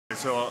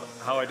So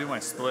how I do my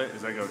split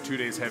is I go 2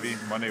 days heavy,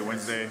 Monday,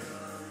 Wednesday,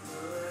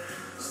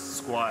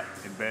 squat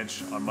and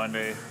bench on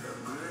Monday,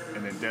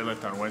 and then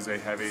deadlift on Wednesday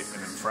heavy, and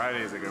then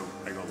Fridays I go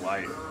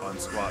light on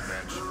squat,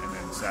 bench, and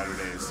then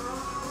Saturdays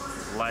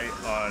light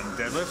on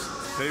deadlifts.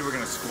 Today we're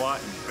gonna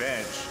squat and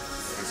bench.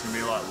 It's gonna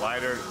be a lot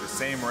lighter, the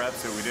same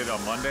reps that we did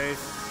on Monday,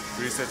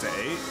 3 sets of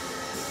 8,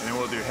 and then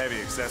we'll do heavy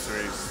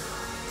accessories.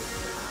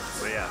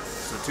 So yeah,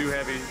 so 2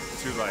 heavy,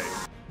 2 light.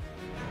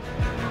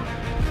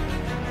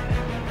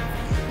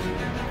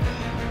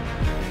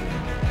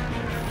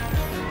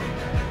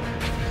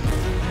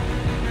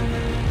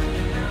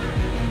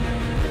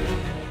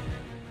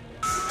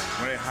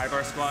 When I high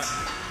bar squat,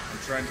 I'm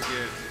trying to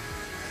get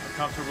a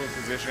comfortable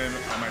position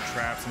on my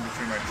traps, in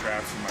between my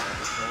traps and my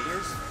upper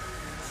shoulders,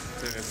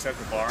 to set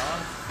the bar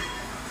on,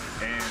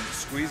 and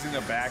squeezing the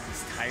back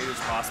as tight as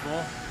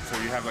possible so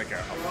you have like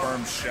a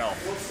firm shelf.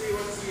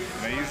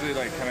 And I usually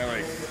kind of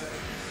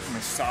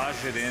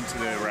massage it into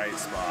the right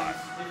spot.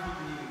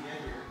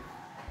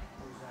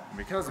 And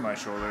because of my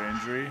shoulder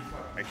injury,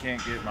 I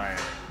can't get my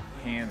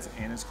hands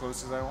in as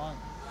close as I want.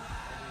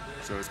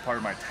 So it's part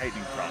of my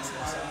tightening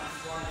process.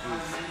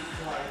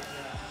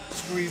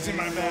 Squeezing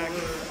my back,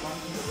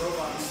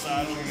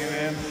 massaging it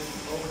in.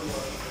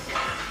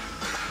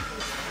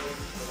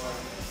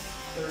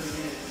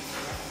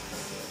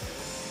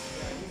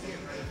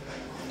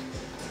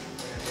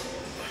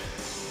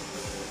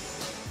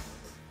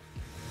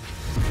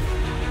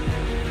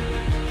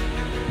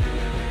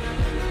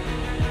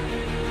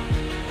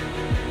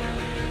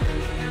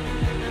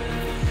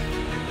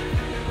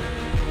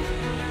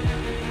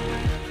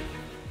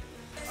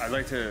 I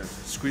like to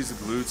squeeze the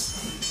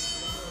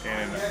glutes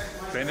and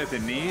bend at the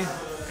knee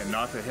and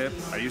not the hip.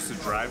 I used to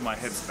drive my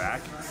hips back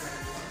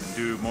and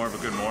do more of a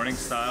good morning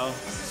style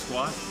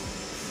squat.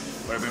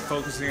 But I've been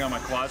focusing on my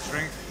quad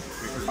strength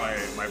because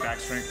my back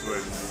strength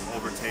would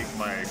overtake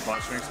my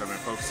quad strength. So I've been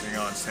focusing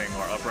on staying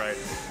more upright,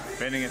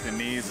 bending at the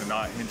knees and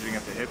not hinging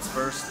at the hips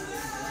first.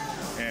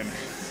 And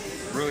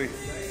really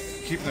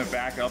keeping the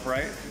back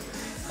upright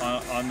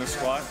on the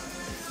squat.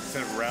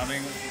 Instead of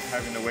rounding,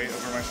 having the weight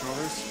over my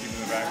shoulders,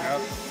 keeping the back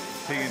up.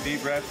 Taking a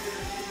deep breath,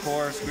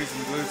 core, squeezing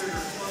the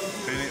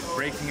glutes,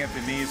 breaking at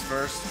the knees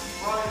first.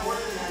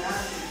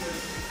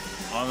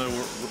 On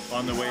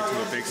the way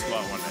to a big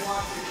squat one day.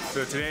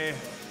 So today,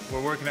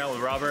 we're working out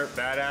with Robert,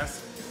 badass.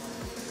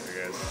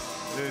 There he is.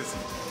 This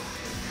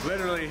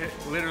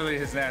is literally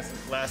his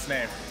last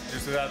name,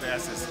 just without the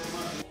S's.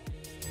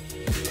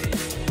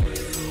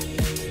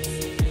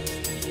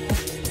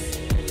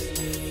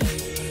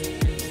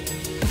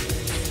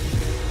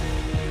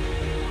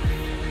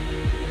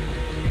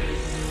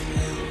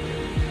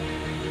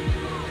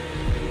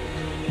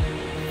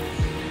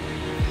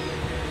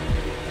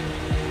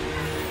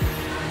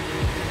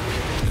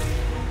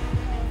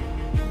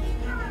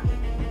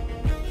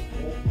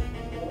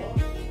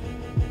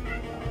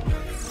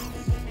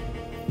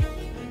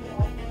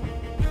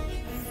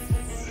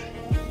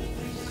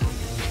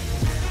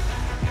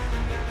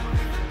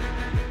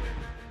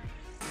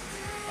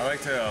 I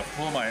like to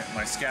pull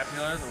my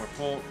scapula or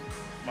pull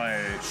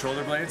my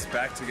shoulder blades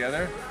back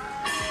together.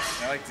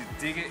 I like to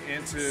dig it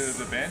into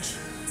the bench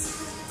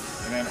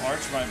and then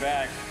arch my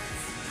back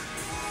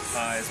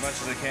as much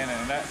as I can.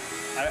 And that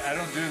I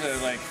don't do the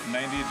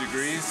 90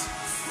 degrees.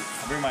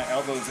 I bring my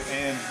elbows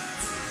in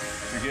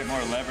to get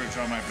more leverage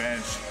on my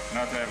bench.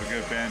 Not that I have a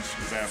good bench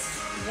because I have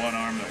one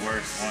arm that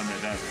works, one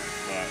that doesn't.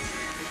 But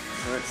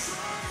so it's